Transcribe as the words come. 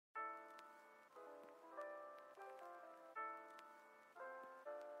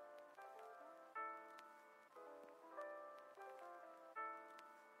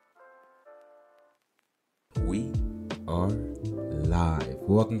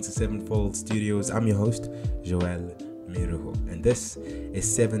Welcome to Sevenfold Studios. I'm your host, Joel Miruho, and this is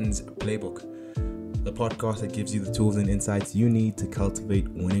Seven's Playbook, the podcast that gives you the tools and insights you need to cultivate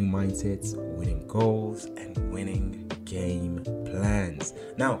winning mindsets, winning goals, and winning game plans.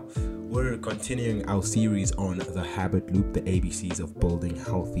 Now, we're continuing our series on the habit loop, the ABCs of building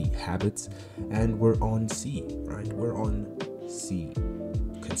healthy habits, and we're on C, right? We're on C.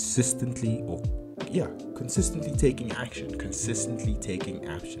 Consistently taking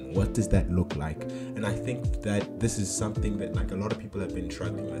action. What does that look like? And I think that this is something that a lot of people have been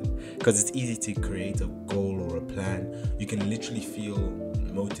struggling with, because it's easy to create a goal or a plan. You can literally feel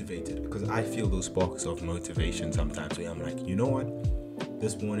motivated, because I feel those sparks of motivation sometimes where I'm like, you know what,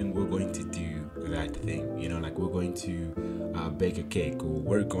 this morning we're going to do that thing, we're going to bake a cake, or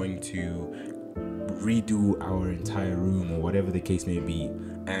we're going to redo our entire room, or whatever the case may be,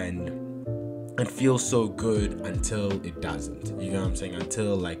 and it feels so good until it doesn't. You know what I'm saying?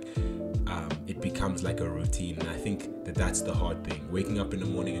 Until it becomes like a routine. And I think that that's the hard thing. Waking up in the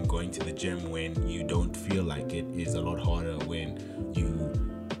morning and going to the gym when you don't feel like it is a lot harder when you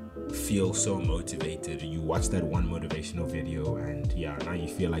feel so motivated. You watch that one motivational video and now you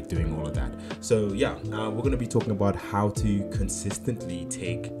feel like doing all of that. So we're going to be talking about how to consistently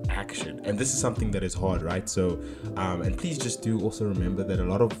take action, and this is something that is hard, right? So and please just do also remember that a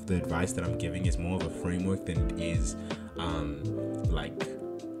lot of the advice that I'm giving is more of a framework than it is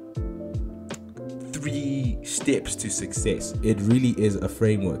 3 steps to success. It really is a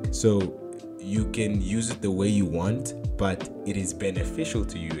framework, so you can use it the way you want, but it is beneficial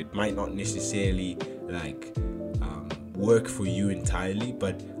to you. It might not necessarily work for you entirely,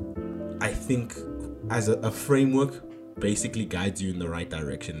 but I think as a framework basically guides you in the right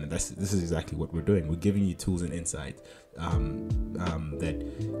direction, and this is exactly what we're doing. We're giving you tools and insights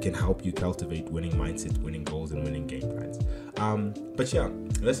that can help you cultivate winning mindsets, winning goals, and winning game plans.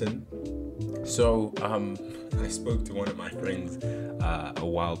 Listen. So I spoke to one of my friends a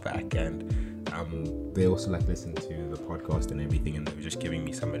while back, and they also listened to the podcast and everything, and they were just giving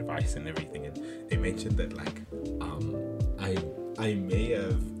me some advice and everything, and they mentioned that I may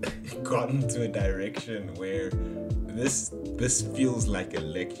have gotten to a direction where this feels like a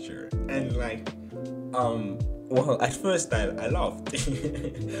lecture, and at first I laughed.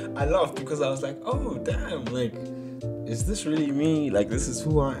 I laughed because I was like, oh damn, is this really me? This is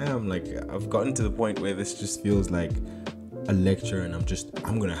who I am. I've gotten to the point where this just feels like a lecture, and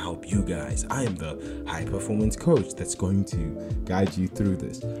I'm gonna help you guys. I am the high performance coach that's going to guide you through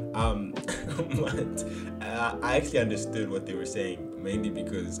this. But I actually understood what they were saying, mainly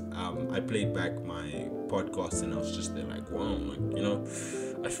because I played back my podcast and I was just there wow,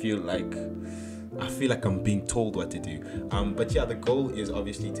 I feel like I'm being told what to do. But the goal is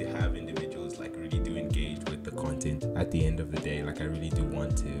obviously to have individuals really do engage with the content at the end of the day. I really do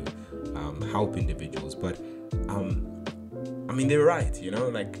want to help individuals, but they're right,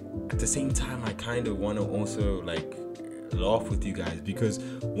 at the same time I kind of want to also laugh with you guys, because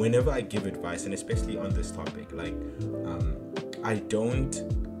whenever I give advice, and especially on this topic, I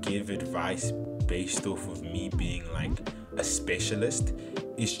don't give advice based off of me being a specialist.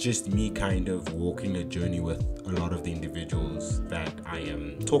 It's just me kind of walking a journey with a lot of the individuals that I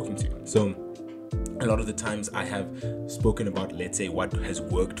am talking to. So a lot of the times I have spoken about, let's say, what has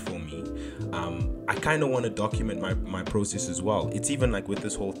worked for me. I kind of want to document my process as well. It's even with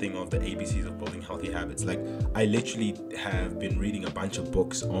this whole thing of the ABCs of building healthy habits. I literally have been reading a bunch of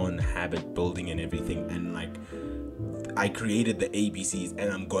books on habit building and everything, and I created the ABCs,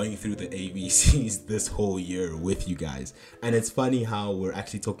 and I'm going through the ABCs this whole year with you guys. And it's funny how we're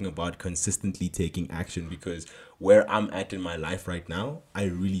actually talking about consistently taking action, because where I'm at in my life right now, I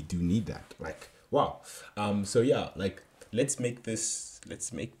really do need that. Wow. Let's make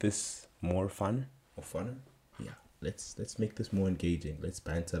this more fun or funner. Yeah. Let's make this more engaging. Let's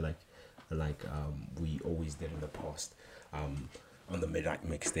banter we always did in the past. On the Midnight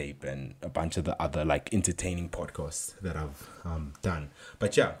Mixtape and a bunch of the other entertaining podcasts that I've done.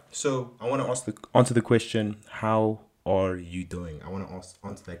 But so I want to answer the question, how are you doing? I want to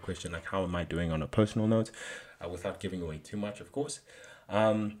answer that question, how am I doing on a personal note, without giving away too much, of course.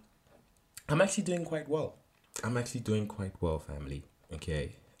 I'm actually doing quite well. Family.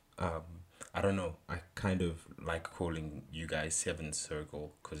 Okay. I don't know. I kind of like calling you guys Seven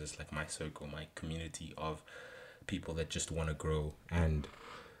Circle, because it's my circle, my community of people that just want to grow and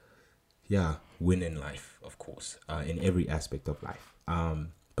win in life, of course, in every aspect of life. I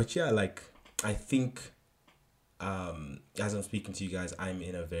think as I'm speaking to you guys, I'm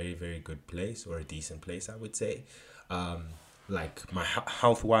in a very, very good place, or a decent place, I would say. My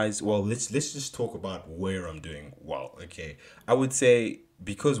health wise, well, let's just talk about where I'm doing well. Okay, I would say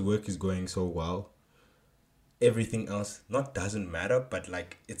because work is going so well, everything else not doesn't matter, but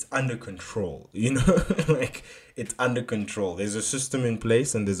like it's under control, you know. Like it's under control. There's a system in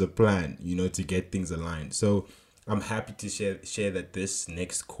place and there's a plan, you know, to get things aligned. So I'm happy to share that this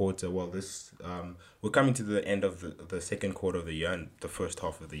next quarter, well, this we're coming to the end of the second quarter of the year and the first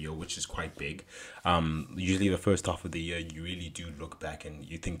half of the year, which is quite big. Usually the first half of the year, you really do look back and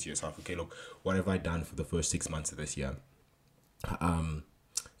you think to yourself, okay, look, what have I done for the first 6 months of this year?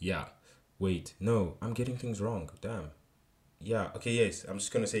 Yeah. Wait, no, I'm getting things wrong. Damn. Yeah, okay, yes. I'm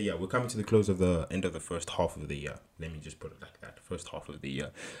just gonna say, yeah, we're coming to the close of the end of the first half of the year. Let me just put it like that. First half of the year.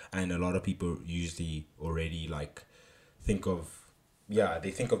 And a lot of people usually already like think of, yeah,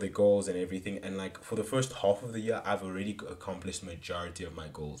 they think of their goals and everything. And like for the first half of the year, I've already accomplished majority of my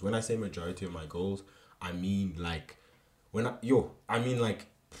goals. When I say majority of my goals, I mean like I mean like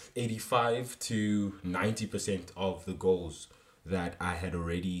 85 to 90% of the goals that I had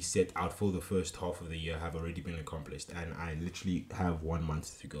already set out for the first half of the year have already been accomplished, and I literally have 1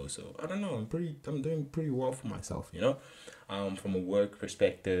 month to go. So I don't know, I'm doing pretty well for myself, you know. From a work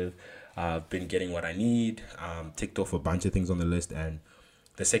perspective, I've been getting what I need, ticked off a bunch of things on the list, and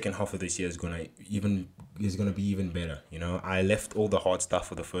the second half of this year is gonna be even better. You know, I left all the hard stuff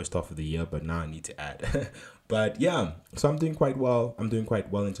for the first half of the year, but now I need to add. But yeah, so I'm doing quite well. I'm doing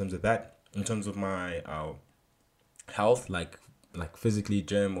quite well in terms of that. In terms of my health, like physically,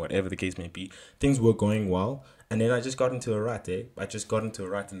 gym, whatever the case may be, things were going well. And then I just got into a rut, I just got into a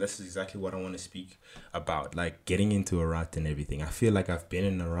rut, and this is exactly what I want to speak about, like getting into a rut and everything. I feel like I've been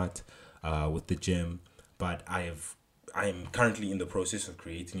in a rut with the gym, but I'm currently in the process of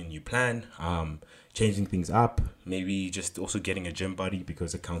creating a new plan, changing things up, maybe just also getting a gym buddy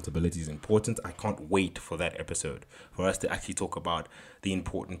because accountability is important. I can't wait for that episode for us to actually talk about the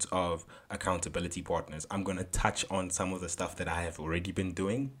importance of accountability partners. I'm going to touch on some of the stuff that I have already been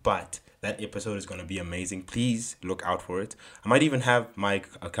doing, but that episode is going to be amazing. Please look out for it. I might even have my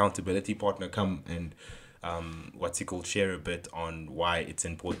accountability partner come and share a bit on why it's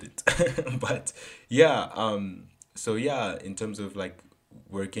important. But yeah, so yeah, in terms of like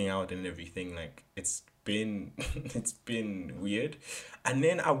working out and everything, like it's been it's been weird. And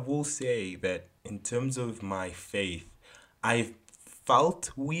then I will say that in terms of my faith, I've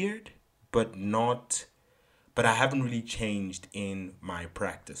felt weird, but I haven't really changed in my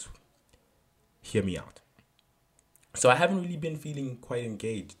practice. Hear me out. So I haven't really been feeling quite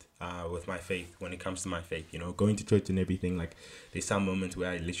engaged with my faith when it comes to my faith, you know, going to church and everything. Like there's some moments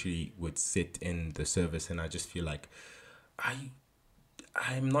where I literally would sit in the service and I just feel like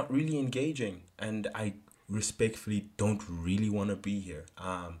I'm not really engaging, and I respectfully don't really want to be here.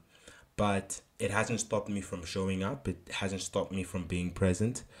 But it hasn't stopped me from showing up. It hasn't stopped me from being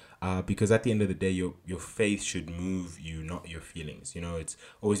present. Because at the end of the day, your faith should move you, not your feelings. You know, it's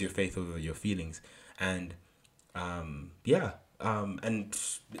always your faith over your feelings. And and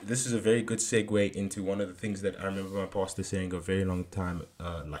this is a very good segue into one of the things that I remember my pastor saying a long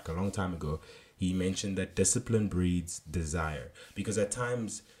time ago. He mentioned that discipline breeds desire, because at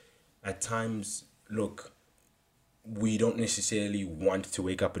times, look, we don't necessarily want to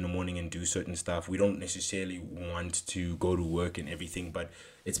wake up in the morning and do certain stuff. We don't necessarily want to go to work and everything, but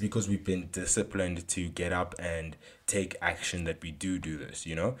it's because we've been disciplined to get up and take action that we do this,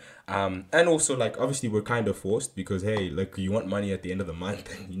 you know? And also, like, obviously we're kind of forced because, hey, like, you want money at the end of the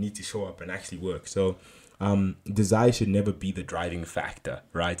month and you need to show up and actually work. So desire should never be the driving factor,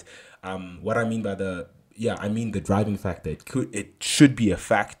 right? What I mean by the driving factor. It should be a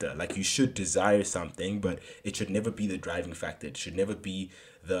factor. Like, you should desire something, but it should never be the driving factor. It should never be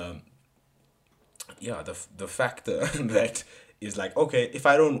the factor that is like, okay, if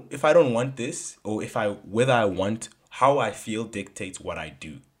I don't want this, or whether I want, how I feel dictates what I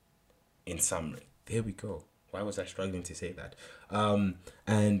do. In summary, there we go. Why was I struggling to say that?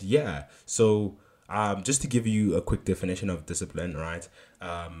 And yeah, so just to give you a quick definition of discipline, right?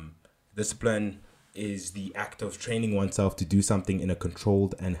 Discipline is the act of training oneself to do something in a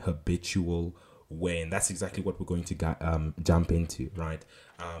controlled and habitual way. And that's exactly what we're going to jump into, right?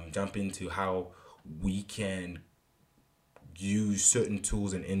 Jump into how we can use certain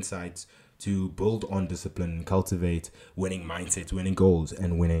tools and insights to build on discipline and cultivate winning mindsets, winning goals,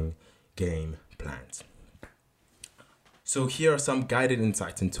 and winning game plans. So here are some guided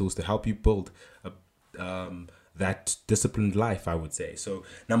insights and tools to help you build that disciplined life, I would say. So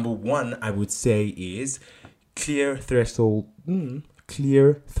number one, I would say, is clear thresholds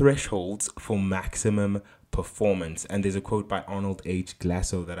for maximum performance. And there's a quote by Arnold H.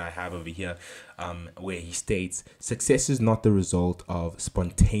 Glasso that I have over here, where he states, "Success is not the result of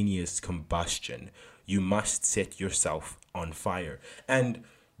spontaneous combustion. You must set yourself on fire. And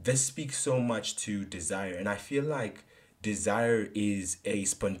this speaks so much to desire. And I feel like desire is a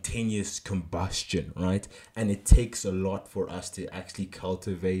spontaneous combustion, right? And it takes a lot for us to actually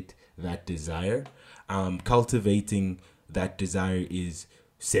cultivate that desire. Cultivating that desire is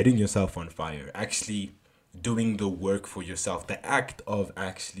setting yourself on fire, actually doing the work for yourself, the act of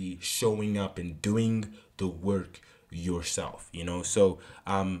actually showing up and doing the work yourself, So,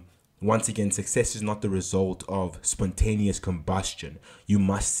 once again, success is not the result of spontaneous combustion. You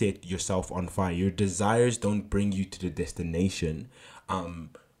must set yourself on fire. Your desires don't bring you to the destination.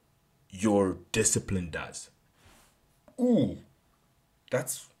 Your discipline does. Ooh,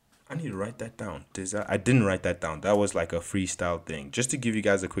 I need to write that down. I didn't write that down. That was like a freestyle thing. Just to give you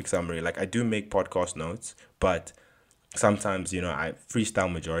guys a quick summary, like I do make podcast notes, but sometimes, I freestyle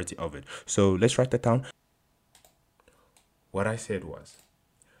majority of it. So let's write that down. What I said was,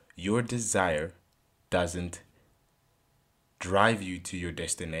 your desire doesn't drive you to your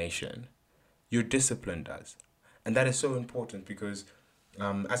destination. Your discipline does. And that is so important because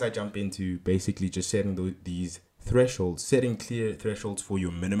as I jump into basically just setting these thresholds, setting clear thresholds for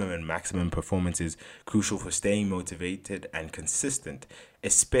your minimum and maximum performance is crucial for staying motivated and consistent,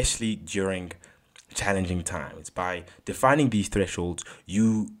 especially during challenging times. By defining these thresholds,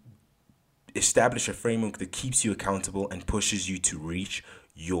 you establish a framework that keeps you accountable and pushes you to reach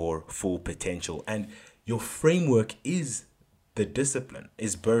your full potential. And your framework is the discipline,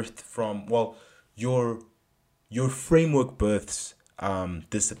 is birthed from, your framework births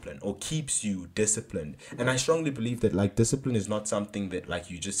discipline, or keeps you disciplined. And I strongly believe that like discipline is not something that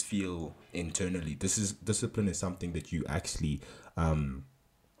like you just feel internally. Discipline is something that you actually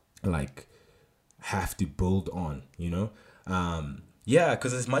like have to build on, yeah,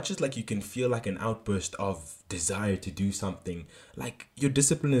 because as much as like you can feel like an outburst of desire to do something, like your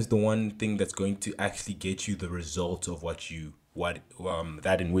discipline is the one thing that's going to actually get you the results of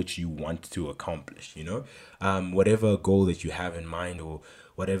that in which you want to accomplish, whatever goal that you have in mind or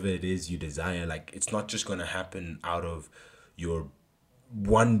whatever it is you desire, like it's not just going to happen out of your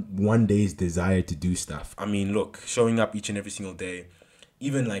one day's desire to do stuff. I mean, look, showing up each and every single day,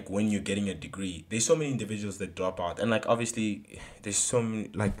 even like when you're getting a degree, there's so many individuals that drop out, and like obviously there's so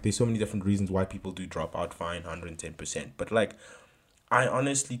many different reasons why people do drop out. Fine, 110%, but like I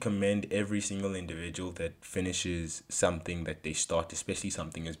honestly commend every single individual that finishes something that they start, especially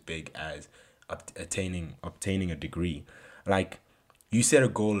something as big as obtaining a degree. Like, you set a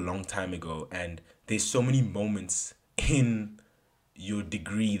goal a long time ago, and there's so many moments in your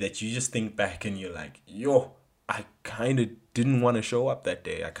degree that you just think back and you're like, yo, I kind of didn't want to show up that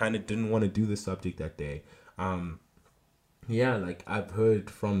day. I kind of didn't want to do the subject that day. Yeah, like I've heard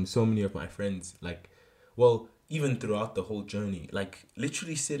from so many of my friends, like, even throughout the whole journey, like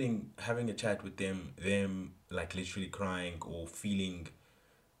literally sitting, having a chat with them like literally crying or feeling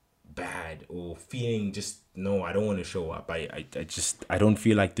bad or feeling just, no, I don't want to show up. I don't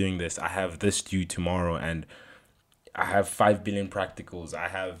feel like doing this. I have this due tomorrow, and I have 5 billion practicals. I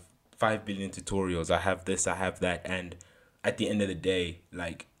have 5 billion tutorials. I have this, I have that. And at the end of the day,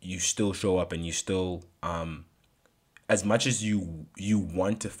 like you still show up, and you still, as much as you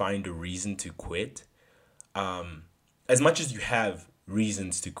want to find a reason to quit, as much as you have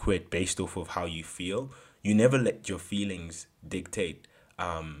reasons to quit based off of how you feel, you never let your feelings dictate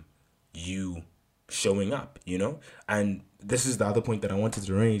you showing up, And this is the other point that I wanted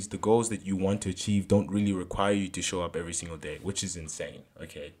to raise. The goals that you want to achieve don't really require you to show up every single day, which is insane,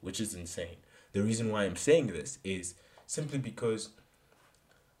 okay? Which is insane. The reason why I'm saying this is simply because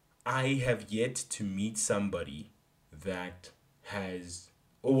I have yet to meet somebody that has,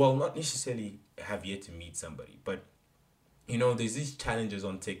 not necessarily have yet to meet somebody, but there's these challenges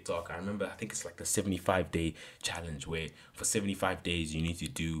on TikTok. I remember, I think it's like the 75-day challenge, where for 75 days you need to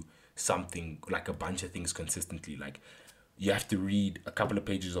do something, like a bunch of things consistently. Like you have to read a couple of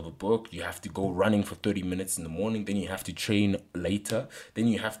pages of a book, you have to go running for 30 minutes in the morning, then you have to train later, then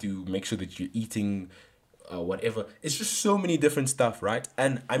you have to make sure that you're eating whatever. It's just so many different stuff, right?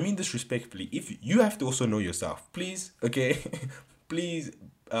 And I mean this respectfully. If you have to also know yourself, please, okay? Please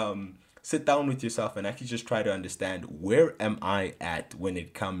sit down with yourself and actually just try to understand, where am I at when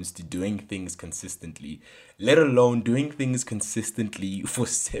it comes to doing things consistently, let alone doing things consistently for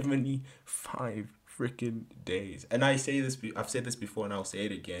 75 freaking days. And I've said this before, and I'll say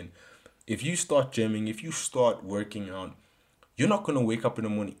it again. If you start gymming, if you start working out, you're not going to wake up in the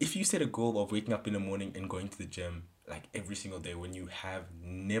morning. If you set a goal of waking up in the morning and going to the gym like every single day, when you have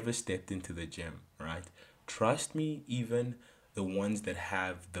never stepped into the gym, right? Trust me, even the ones that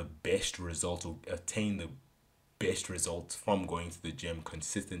have the best results or attain the best results from going to the gym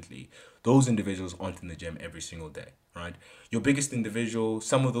consistently, those individuals aren't in the gym every single day, right? Your biggest individual,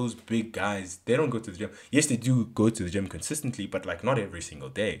 some of those big guys, they don't go to the gym. Yes, they do go to the gym consistently, but like not every single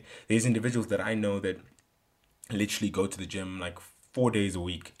day. There's individuals that I know that literally go to the gym like 4 days a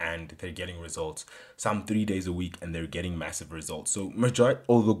week and they're getting results. Some 3 days a week and they're getting massive results. So majority,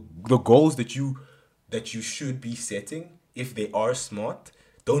 all the goals that you should be setting, if they are smart,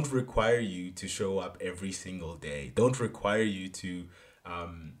 don't require you to show up every single day. Don't require you to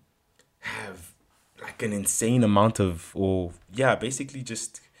have like an insane amount of, or yeah, basically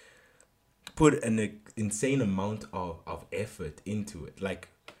just put an insane amount of effort into it.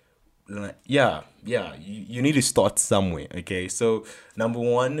 You need to start somewhere. Okay, so number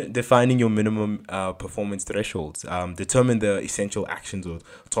one, defining your minimum performance thresholds. Determine the essential actions or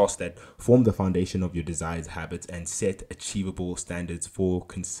tasks that form the foundation of your desired habits and set achievable standards for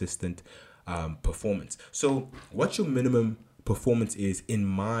consistent performance. So what your minimum performance is, in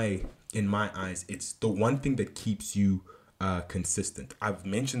my eyes, it's the one thing that keeps you consistent. I've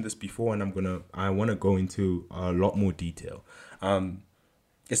mentioned this before, and I want to go into a lot more detail.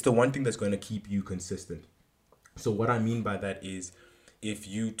 It's the one thing that's going to keep you consistent. So what I mean by that is, if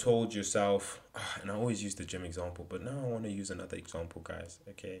you told yourself, and I always use the gym example, but now I want to use another example, guys.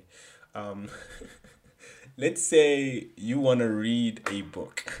 Okay. Let's say you want to read a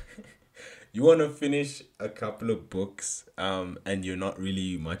book. You want to finish a couple of books, and you're not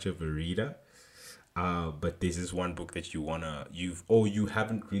really much of a reader. But there's this one book that you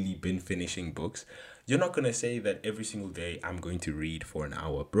haven't really been finishing books. You're not gonna say that every single day I'm going to read for an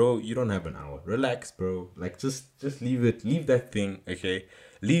hour, bro. You don't have an hour. Relax, bro. Like just leave that thing, okay?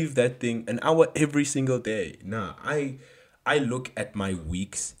 Leave that thing an hour every single day. Nah, I look at my I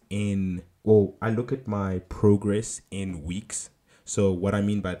look at my progress in weeks. So what I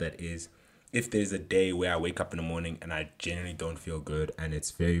mean by that is, if there's a day where I wake up in the morning and I genuinely don't feel good and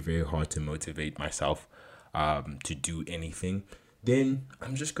it's very, very hard to motivate myself to do anything, then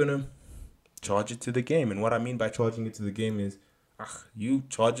I'm just going to charge it to the game. And what I mean by charging it to the game is, you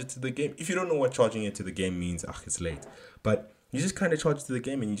charge it to the game. If you don't know what charging it to the game means, it's late. But you just kind of charge it to the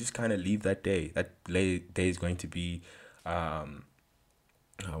game and you just kind of leave that day. That day is going to be, not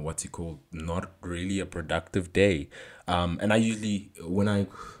really a productive day. And I usually,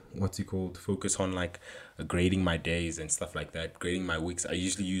 focus on like grading my days and stuff like that, grading my weeks, I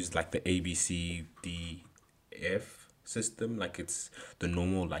usually use like the ABCDF system. Like it's the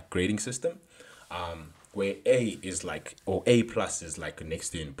normal like grading system, where A is like, or A plus is like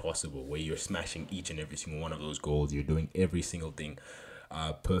next to impossible, where you're smashing each and every single one of those goals. You're doing every single thing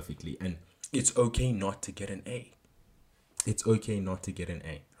perfectly, and it's okay not to get an A. It's okay not to get an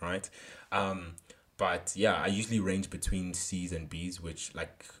A, right? But yeah, I usually range between C's and B's, which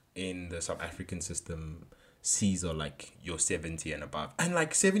like in the South African system, C's are like your 70 and above. And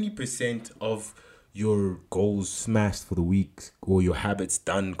like 70% of your goals smashed for the week, or your habits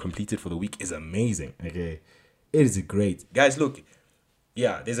completed for the week, is amazing. Okay. It is great. Guys, look,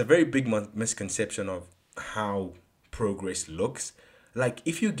 yeah, there's a very big misconception of how progress looks. Like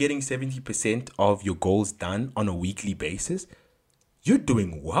if you're getting 70% of your goals done on a weekly basis, you're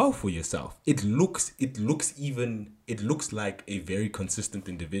doing well for yourself. It looks like a very consistent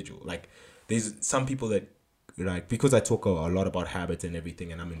individual. Like there's some people that, like, because I talk a lot about habits and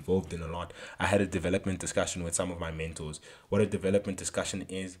everything, and I'm involved in a lot, I had a development discussion with some of my mentors. What a development discussion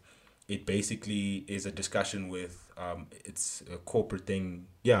is, it basically is a discussion with, it's a corporate thing.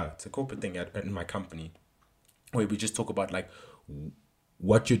 Yeah, it's a corporate thing in my company, where we just talk about like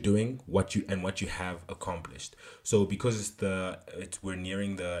what you're doing, what you have accomplished. So because we're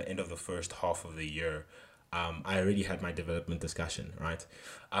nearing the end of the first half of the year, I already had my development discussion, right?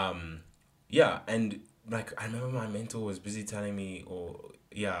 And like I remember my mentor was busy telling me,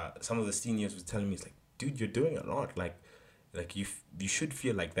 some of the seniors was telling me, it's like, dude, you're doing a lot. Like you should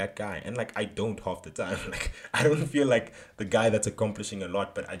feel like that guy. And like I don't half the time. Like I don't feel like the guy that's accomplishing a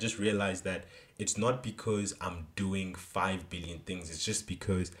lot, but I just realized that it's not because I'm doing 5 billion things. It's just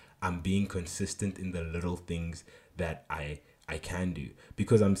because I'm being consistent in the little things that I can do,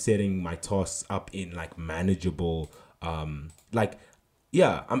 because I'm setting my tasks up in like manageable, I'm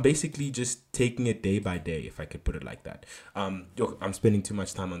basically just taking it day by day, if I could put it like that. I'm spending too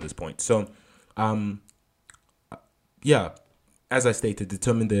much time on this point. So, as I stated,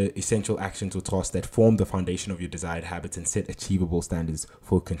 determine the essential actions or tasks that form the foundation of your desired habits and set achievable standards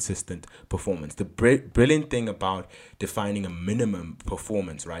for consistent performance. The brilliant thing about defining a minimum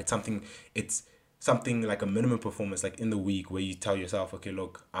performance, right? Something like a minimum performance, like in the week, where you tell yourself, okay,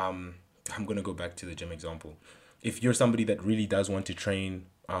 look, I'm going to go back to the gym example. If you're somebody that really does want to train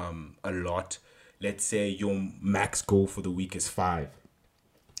a lot, let's say your max goal for the week is 5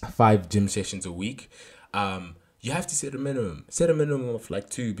 gym sessions a week. you have to set a minimum. Set a minimum of like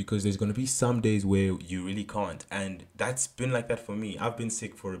 2, because there's going to be some days where you really can't. And that's been like that for me. I've been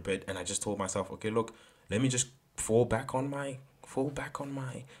sick for a bit, and I just told myself, okay, look, let me just fall back on my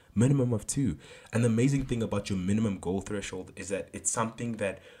minimum of 2. And the amazing thing about your minimum goal threshold is that it's something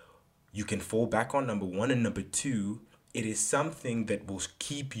that you can fall back on, number 1, and number 2, it is something that will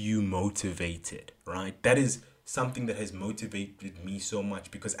keep you motivated, right? That is something that has motivated me so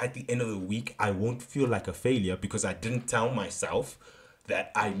much, because at the end of the week, I won't feel like a failure because I didn't tell myself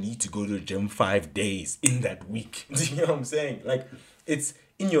that I need to go to the gym 5 days in that week. Do you know what I'm saying? Like, it's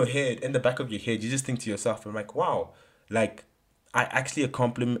in your head, in the back of your head, you just think to yourself, I'm like, wow, like, I actually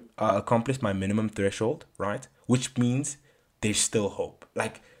accomplished my minimum threshold, right? Which means there's still hope.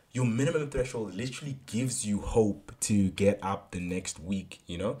 Like, your minimum threshold literally gives you hope to get up the next week,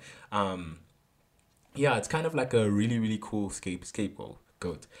 you know? Yeah, it's kind of like a really, really cool scapegoat.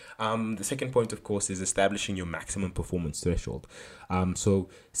 The second point, of course, is establishing your maximum performance threshold. So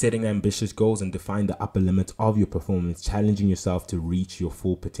setting ambitious goals and define the upper limit of your performance, challenging yourself to reach your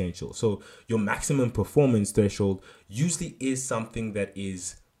full potential. So your maximum performance threshold usually is something that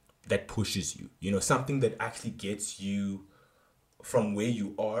pushes you, you know, something that actually gets you from where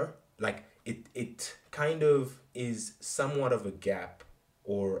you are. Like, it kind of is somewhat of a gap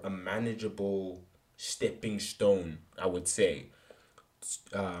or a manageable stepping stone, I would say,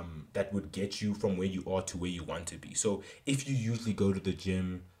 that would get you from where you are to where you want to be. So if you usually go to the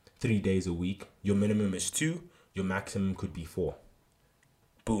gym 3 days a week, your minimum is 2, your maximum could be 4.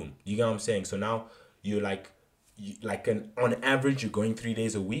 Boom. You get what I'm saying? So now you're on average, you're going 3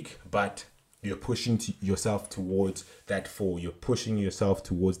 days a week, but you're pushing yourself towards that 4. You're pushing yourself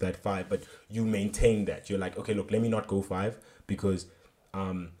towards that 5, but you maintain that. You're like, okay, look, let me not go 5, because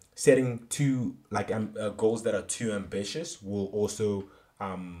setting too goals that are too ambitious will also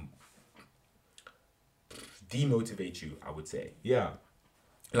demotivate you, I would say. Yeah.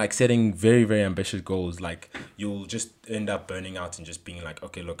 Like, setting very, very ambitious goals, like, you'll just end up burning out and just being like,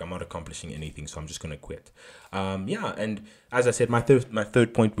 okay, look, I'm not accomplishing anything, so I'm just gonna quit. And as I said, my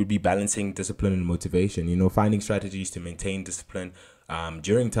third point would be balancing discipline and motivation. You know, finding strategies to maintain discipline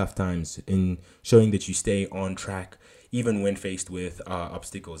during tough times, in showing that you stay on track even when faced with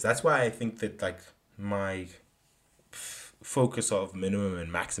obstacles. That's why I think that, like, my focus of minimum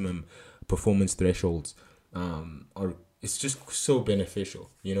and maximum performance thresholds it's just so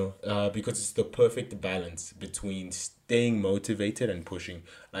beneficial, you know, because it's the perfect balance between staying motivated and pushing,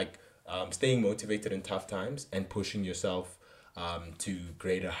 like, staying motivated in tough times and pushing yourself to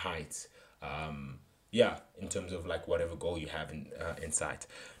greater heights. In terms of, like, whatever goal you have in sight.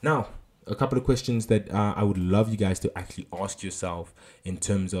 Now, a couple of questions that I would love you guys to actually ask yourself in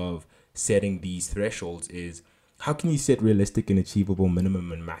terms of setting these thresholds is, how can you set realistic and achievable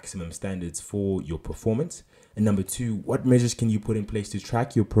minimum and maximum standards for your performance? And number 2, what measures can you put in place to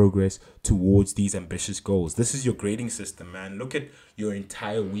track your progress towards these ambitious goals? This is your grading system, man. Look at your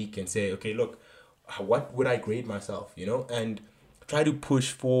entire week and say, okay, look, what would I grade myself, you know? And try to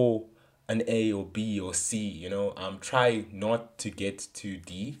push for an A or B or C, you know. Try not to get to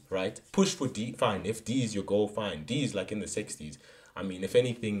D, right? Push for D, fine. If D is your goal, fine. D is like in the 60s. I mean, if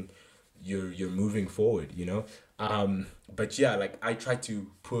anything, you're moving forward, you know. But yeah, like, I try to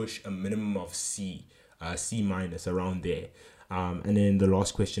push a minimum of C minus, around there. And then the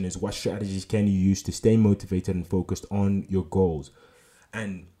last question is, what strategies can you use to stay motivated and focused on your goals?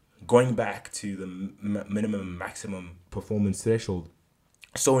 And going back to the minimum maximum performance threshold,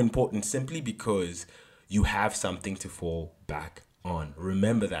 so important, simply because you have something to fall back on.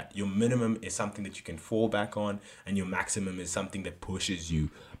 Remember that your minimum is something that you can fall back on, and your maximum is something that pushes you,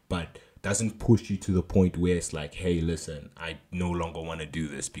 but doesn't push you to the point where it's like, hey, listen, I no longer want to do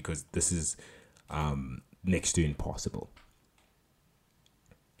this because this is next to impossible.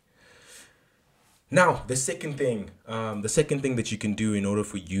 Now, the second thing that you can do in order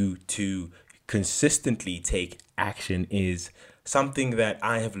for you to consistently take action is something that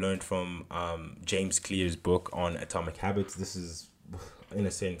I have learned from James Clear's book on Atomic Habits. This is, in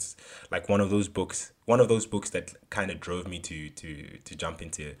a sense, like one of those books that kind of drove me to jump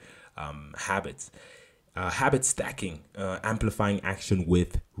into habits. Habit stacking, amplifying action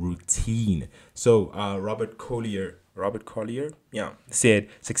with routine. So Robert Collier, said,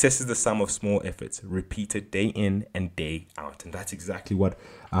 success is the sum of small efforts repeated day in and day out. And that's exactly what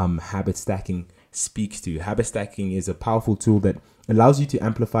habit stacking speaks to. Habit stacking is a powerful tool that allows you to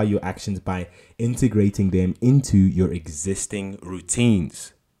amplify your actions by integrating them into your existing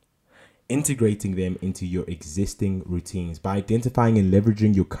routines. By identifying and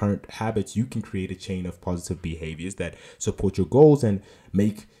leveraging your current habits, you can create a chain of positive behaviors that support your goals and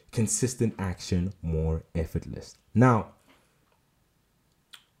make consistent action more effortless. Now,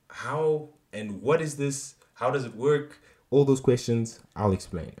 how and what is this? How does it work? All those questions I'll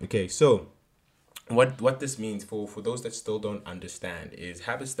explain. Okay, so what this means for those that still don't understand is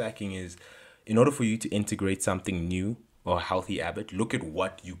habit stacking is, in order for you to integrate something new or a healthy habit, look at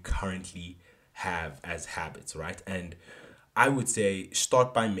what you currently have as habits, right? And I would say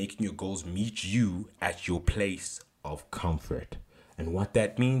start by making your goals meet you at your place of comfort. And what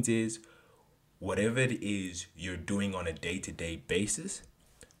that means is whatever it is you're doing on a day-to-day basis,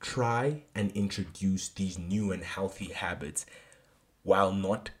 try and introduce these new and healthy habits while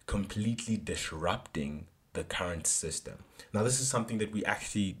not completely disrupting the current system. Now, this is something that we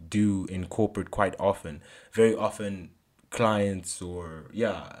actually do in corporate quite often. Very often, clients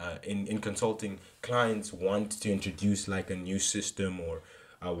in consulting, clients want to introduce like a new system or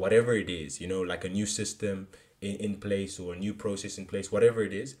whatever it is, like a new system in place or a new process in place, whatever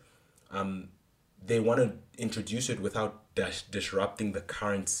it is. They want to introduce it without disrupting the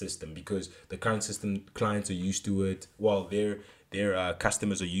current system, because the current system, clients are used to it. Well, their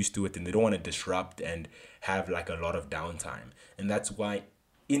customers are used to it, and they don't want to disrupt and have like a lot of downtime. And that's why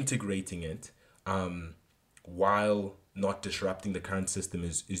integrating it while not disrupting the current system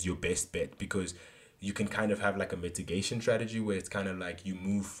is your best bet, because you can kind of have like a mitigation strategy where it's kind of like you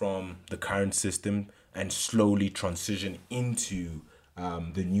move from the current system and slowly transition into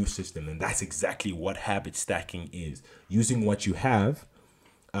the new system. And that's exactly what habit stacking is, using what you have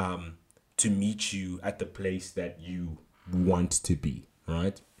to meet you at the place that you want to be,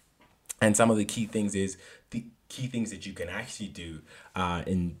 right? And some of the key things that you can actually do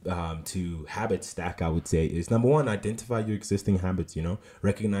to habit stack, I would say, is number one, identify your existing habits,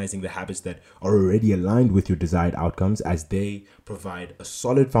 recognizing the habits that are already aligned with your desired outcomes, as they provide a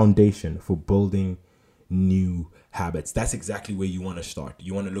solid foundation for building new habits. That's exactly where you want to start.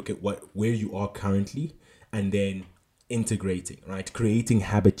 You want to look at where you are currently, and then integrating, right? Creating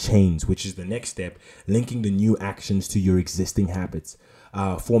habit chains, which is the next step, linking the new actions to your existing habits,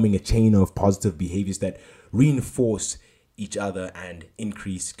 forming a chain of positive behaviors that reinforce each other and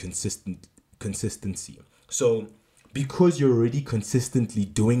increase consistency. So because you're already consistently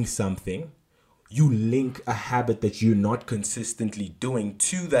doing something, you link a habit that you're not consistently doing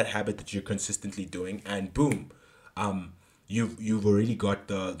to that habit that you're consistently doing, and boom, you've already got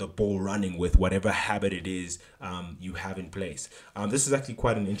the ball running with whatever habit it is you have in place. This is actually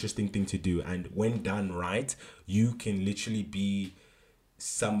quite an interesting thing to do, and when done right, you can literally be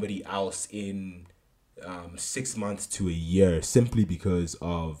somebody else in 6 months to a year, simply because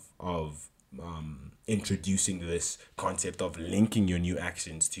of introducing this concept of linking your new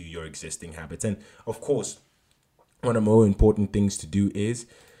actions to your existing habits. And of course, one of the more important things to do is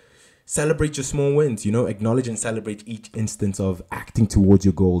celebrate your small wins, acknowledge and celebrate each instance of acting towards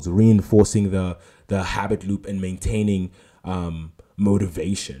your goals, reinforcing the habit loop and maintaining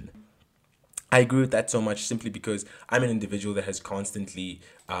motivation. I agree with that so much, simply because I'm an individual that has constantly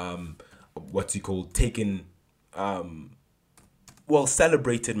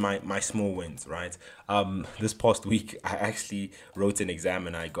celebrated my small wins, right? This past week, I actually wrote an exam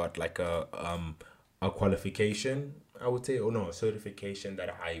and I got like a qualification, I would say, or no, a certification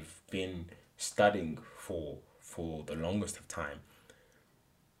that I've been studying for the longest of time.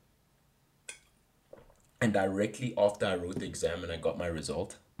 And directly after I wrote the exam and I got my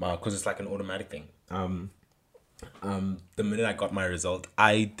result, because it's like an automatic thing. The minute I got my result,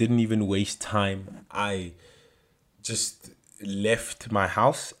 I didn't even waste time. I just left my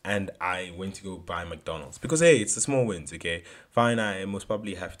house and I went to go buy McDonald's, because hey, it's the small wins. Okay, fine, I most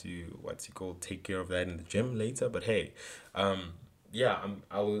probably have to take care of that in the gym later, but hey, I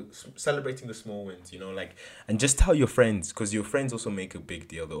was celebrating the small wins, and just tell your friends, because your friends also make a big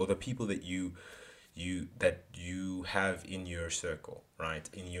deal, or the people that you have in your circle, right,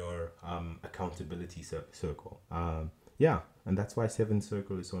 in your accountability circle. And that's why 7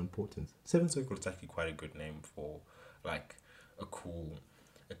 Circle is so important. 7 Circle is actually quite a good name for like a cool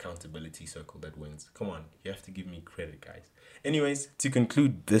accountability circle that wins. Come on, you have to give me credit, guys. Anyways, to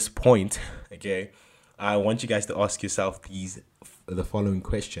conclude this point, okay, I want you guys to ask yourself the following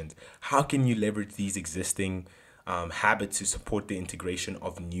questions. How can you leverage these existing habits to support the integration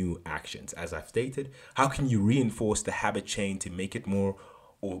of new actions? As I've stated, how can you reinforce the habit chain to make it more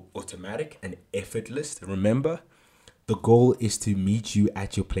automatic and effortless? Remember, the goal is to meet you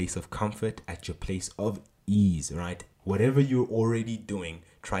at your place of comfort, at your place of ease, right? Whatever you're already doing,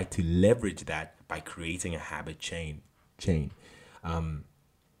 try to leverage that by creating a habit chain. And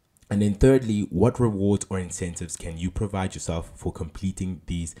then thirdly, what rewards or incentives can you provide yourself for completing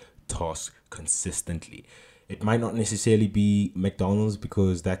these tasks consistently? It might not necessarily be McDonald's,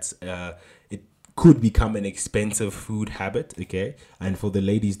 because that's it could become an expensive food habit. Okay, and for the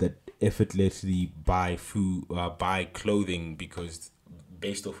ladies that effortlessly buy food, buy clothing because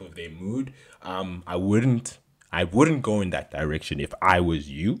based off of their mood, I wouldn't go in that direction if I was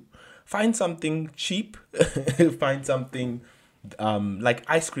you. Find something cheap. Find something like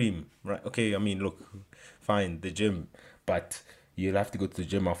ice cream, right? Okay, I mean, look, fine, the gym, but you'll have to go to the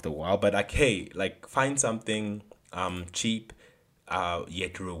gym after a while. But like, hey, like find something cheap,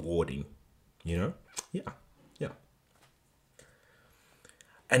 yet rewarding, you know? Yeah, yeah.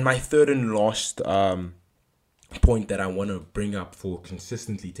 And my third and last point that I want to bring up for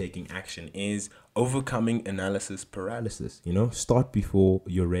consistently taking action is overcoming analysis paralysis. You know, start before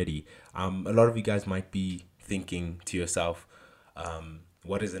you're ready. A lot of you guys might be thinking to yourself,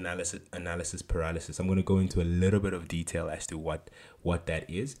 what is analysis paralysis? I'm going to go into a little bit of detail as to what that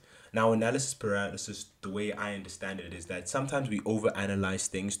is. Now, analysis paralysis, the way I understand it, is that sometimes we overanalyze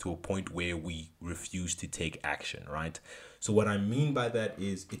things to a point where we refuse to take action, right? So what I mean by that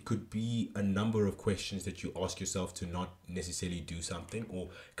is it could be a number of questions that you ask yourself to not necessarily do something, or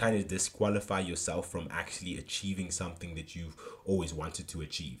kind of disqualify yourself from actually achieving something that you've always wanted to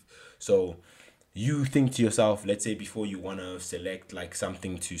achieve. So you think to yourself, let's say before you want to select like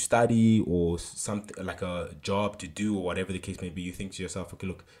something to study or something like a job to do or whatever the case may be, you think to yourself, okay,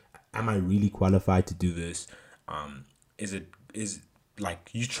 look, am I really qualified to do this? Is like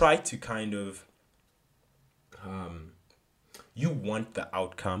you try to kind of you want the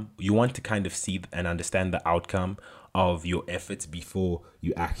outcome. You want to kind of see and understand the outcome of your efforts before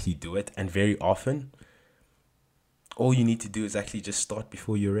you actually do it. And very often, all you need to do is actually just start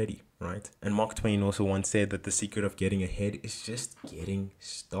before you're ready, right? And Mark Twain also once said that the secret of getting ahead is just getting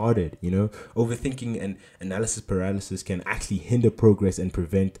started, you know? Overthinking and analysis paralysis can actually hinder progress and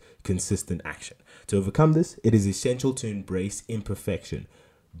prevent consistent action. To overcome this, it is essential to embrace imperfection,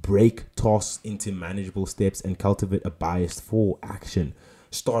 break tasks into manageable steps, and cultivate a bias for action.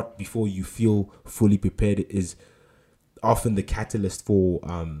 Start before you feel fully prepared is often the catalyst for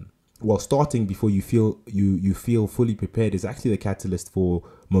starting before you feel fully prepared is actually the catalyst for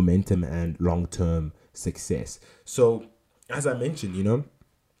momentum and long-term success. So as I mentioned, you know,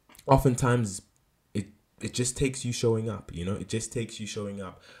 oftentimes it just takes you showing up, you know, it just takes you showing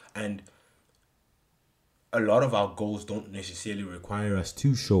up. And a lot of our goals don't necessarily require us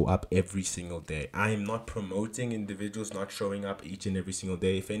to show up every single day. I am not promoting individuals not showing up each and every single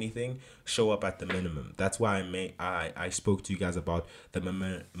day. If anything, show up at the minimum. That's why I spoke to you guys about the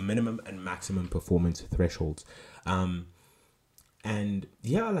minimum and maximum performance thresholds. And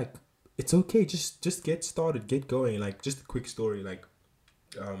yeah, like it's okay. Just get started, get going. Like just a quick story. Like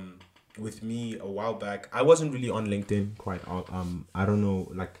with me a while back, I wasn't really on LinkedIn quite. I don't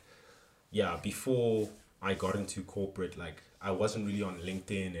know. Like yeah, before I got into corporate, like I wasn't really on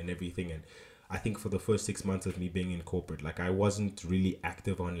LinkedIn and everything. And I think for the first 6 months of me being in corporate, like I wasn't really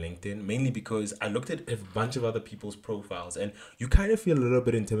active on LinkedIn, mainly because I looked at a bunch of other people's profiles and you kind of feel a little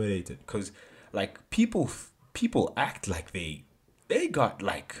bit intimidated because like people act like they got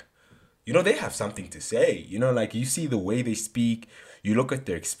like, you know, they have something to say, you know, like you see the way they speak, you look at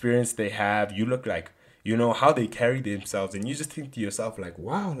their experience they have, you look like, you know, how they carry themselves, and you just think to yourself like,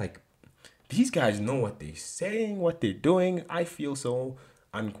 wow, like these guys know what they're saying, what they're doing. I feel so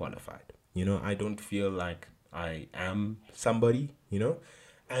unqualified. You know, I don't feel like I am somebody, you know?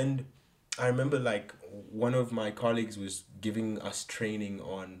 And I remember like one of my colleagues was giving us training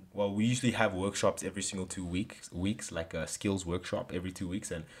on, well, we usually have workshops every single 2 weeks, like a skills workshop every 2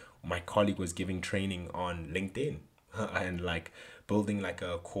 weeks. And my colleague was giving training on LinkedIn and like building like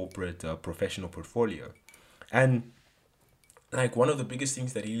a corporate professional portfolio. And like one of the biggest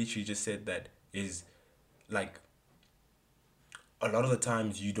things that he literally just said that is like a lot of the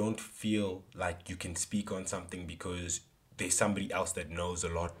times you don't feel like you can speak on something because there's somebody else that knows a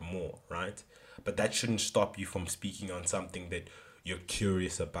lot more, right? But that shouldn't stop you from speaking on something that you're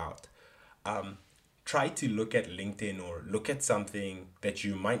curious about. Try to look at LinkedIn or look at something that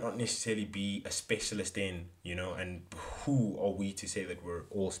you might not necessarily be a specialist in, you know, and who are we to say that we're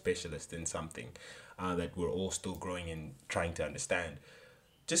all specialists in something, that we're all still growing and trying to understand.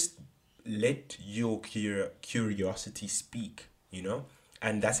 Just let your curiosity speak, you know?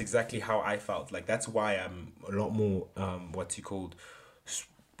 And that's exactly how I felt. Like, that's why I'm a lot more,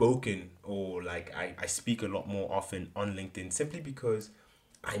 spoken, or like I speak a lot more often on LinkedIn simply because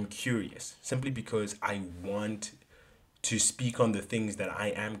I'm curious, simply because I want to speak on the things that I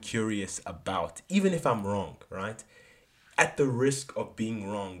am curious about, even if I'm wrong, right? At the risk of being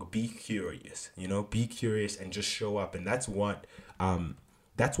wrong, be curious, you know, be curious and just show up. And that's what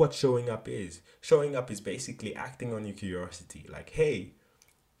That's what showing up is. Showing up is basically acting on your curiosity. Like, hey,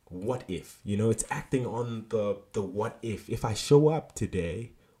 what if? It's acting on the what if. If I show up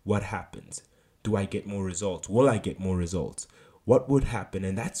today, what happens? Do I get more results? Will I get more results? What would happen?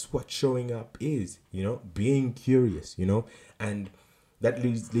 And that's what showing up is, being curious, and that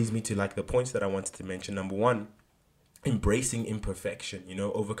leads me to like the points that I wanted to mention. Number one, embracing imperfection,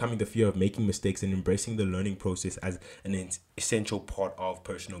 overcoming the fear of making mistakes and embracing the learning process as an essential part of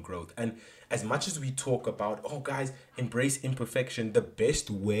personal growth. And as much as we talk about, oh guys, embrace imperfection, the best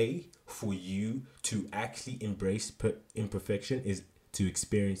way for you to actually embrace imperfection is to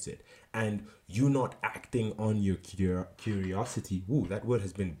experience it. And you not acting on your curiosity. Ooh, that word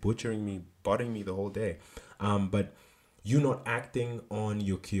has been bothering me the whole day. But you not acting on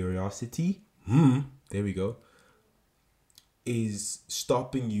your curiosity, there we go, is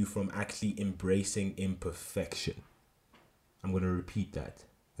stopping you from actually embracing imperfection. I'm going to repeat that.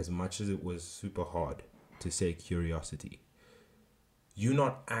 As much as it was super hard to say curiosity, you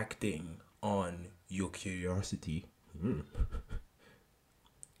not acting on your curiosity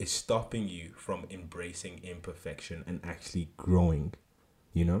is stopping you from embracing imperfection and actually growing,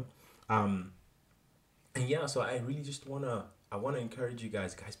 and yeah, so I really just want to encourage you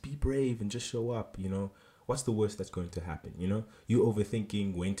guys, be brave and just show up. What's the worst that's going to happen? You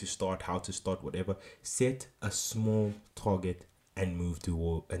overthinking when to start, how to start, whatever. Set a small target and move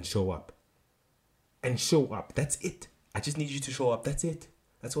to and show up. And show up. That's it. I just need you to show up. That's it.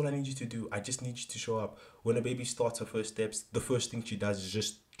 That's all I need you to do. I just need you to show up. When a baby starts her first steps, the first thing she does is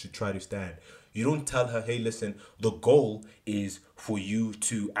just to try to stand. You don't tell her, hey, listen, the goal is for you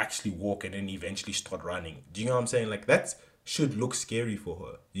to actually walk and then eventually start running. Do you know what I'm saying? Like, that should look scary for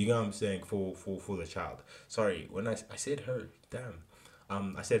her. You know what I'm saying? For the child. Sorry, when I said her, damn.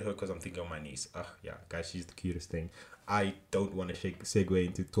 I said her because I'm thinking of my niece. Yeah, guys, she's the cutest thing. I don't want to segue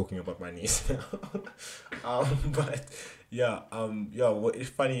into talking about my niece. But yeah, it's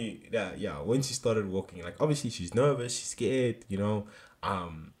funny. Yeah, when she started walking, like, obviously she's nervous, she's scared,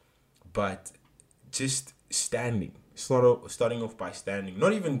 but just standing. Starting off by standing.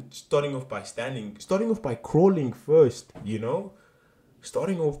 Not even starting off by standing. Starting off by crawling first,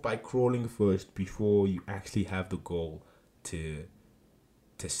 Starting off by crawling first before you actually have the goal to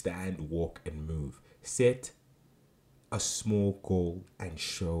stand, walk, and move. Set a small goal and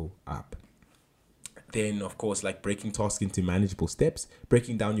show up. Then, of course, like breaking tasks into manageable steps,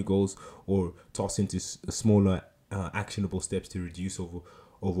 breaking down your goals or tasks into smaller actionable steps to reduce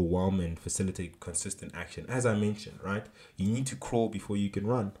overwhelm and facilitate consistent action. As I mentioned, right? You need to crawl before you can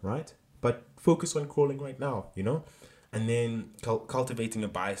run, right? But focus on crawling right now, And then cultivating a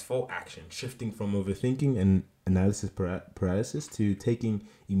bias for action, shifting from overthinking and analysis paralysis to taking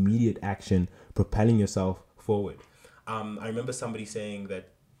immediate action, propelling yourself forward. I remember somebody saying that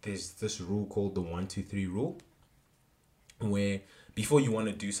there's this rule called the 1-2-3 rule, where before you want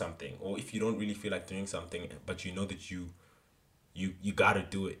to do something, or if you don't really feel like doing something, but you know that you gotta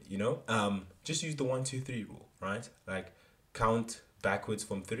do it, just use the 1-2-3 rule, right? Like, count backwards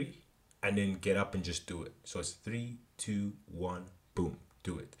from 3 and then get up and just do it. So it's 3, 2, 1, boom,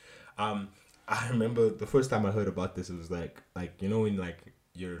 do it. I remember the first time I heard about this, it was like when like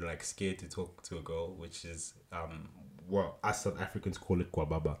you're like scared to talk to a girl, which is well, us South Africans call it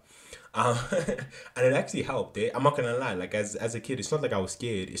kwababa. And it actually helped. I'm not gonna lie, like as a kid, it's not like I was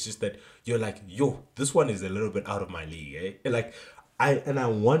scared, it's just that you're like, yo, this one is a little bit out of my league, And like I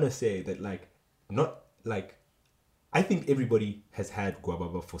wanna say that, like, not like, I think everybody has had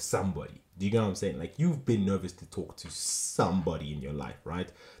guababa for somebody. Do you know what I'm saying? Like, you've been nervous to talk to somebody in your life,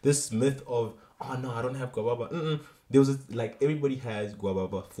 right? This myth of, oh no, I don't have guababa. There was like, everybody has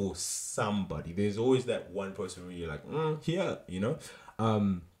guababa for somebody. There's always that one person where you're like, here,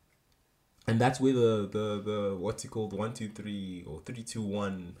 and that's where the what's it called, 1-2-3 or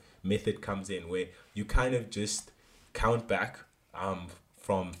 3-2-1 method comes in, where you kind of just count back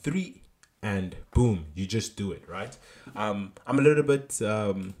from 3 and boom, you just do it, right? I'm a little bit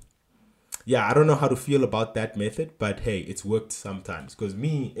I don't know how to feel about that method, but hey, it's worked sometimes. Because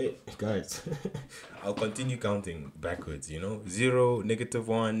guys, I'll continue counting backwards, 0, -1,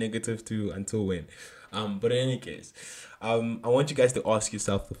 -2 until when. But in any case, I want you guys to ask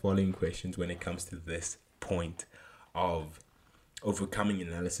yourself the following questions when it comes to this point of overcoming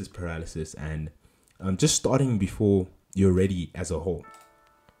analysis paralysis and just starting before you're ready as a whole.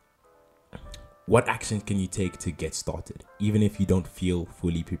 What action can you take to get started, even if you don't feel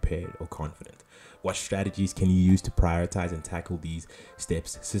fully prepared or confident? What strategies can you use to prioritize and tackle these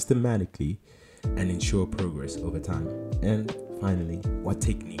steps systematically and ensure progress over time? And finally, what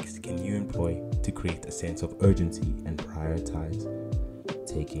techniques can you employ to create a sense of urgency and prioritize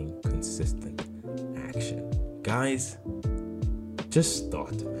taking consistent action. Guys, just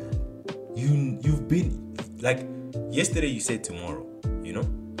start, man. You've been like, yesterday you said tomorrow, you know?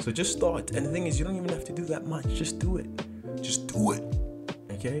 So just start. And the thing is, you don't even have to do that much. Just do it. Just do it.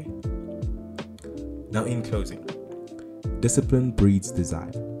 Okay? Now, in closing, discipline breeds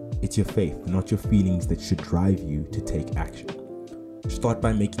desire. It's your faith, not your feelings, that should drive you to take action. Start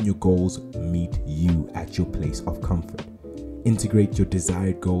by making your goals meet you at your place of comfort. Integrate your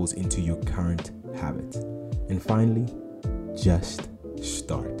desired goals into your current habits. And finally, just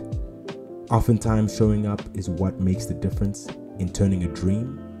start. Oftentimes, showing up is what makes the difference in turning a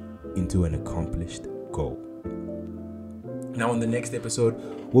dream into an accomplished goal. Now, on the next episode,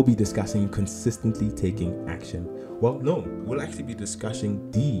 we'll be discussing consistently taking action. Well, no, we'll actually be discussing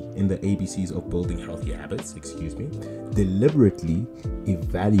D in the ABCs of building healthy habits, deliberately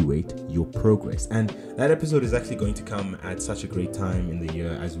evaluate your progress. And that episode is actually going to come at such a great time in the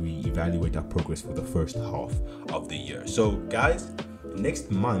year as we evaluate our progress for the first half of the year. So, guys,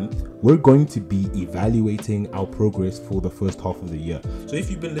 next month, we're going to be evaluating our progress for the first half of the year. So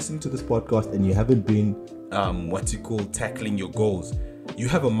if you've been listening to this podcast and you haven't been, tackling your goals, you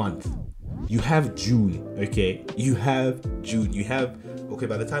have a month. You have June, okay? You have June.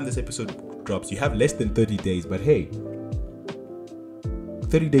 By the time this episode drops, you have less than 30 days. But hey,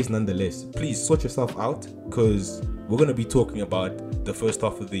 30 days nonetheless. Please sort yourself out, because we're going to be talking about the first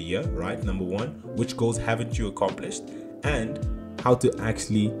half of the year, right? Number one, which goals haven't you accomplished? And how to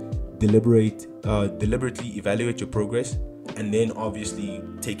actually deliberately evaluate your progress, and then obviously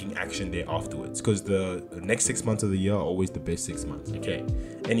taking action there afterwards, because the next 6 months of the year are always the best 6 months. Okay,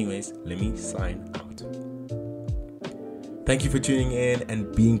 anyways, let me sign out. Thank you for tuning in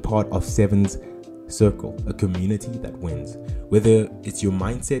and being part of Seven's Circle, a community that wins. Whether it's your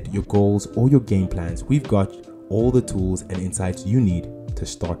mindset, your goals, or your game plans, we've got all the tools and insights you need to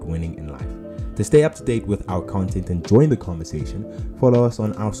start winning in life. To stay up to date with our content and join the conversation, follow us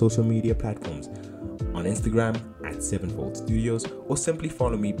on our social media platforms. On Instagram at Sevenfold Studios, or simply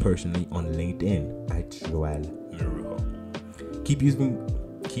follow me personally on LinkedIn at Joel Miruho. Keep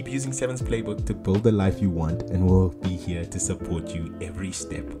using Seven's playbook to build the life you want, and we'll be here to support you every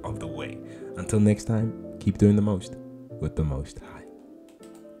step of the way. Until next time, keep doing the most with the Most High.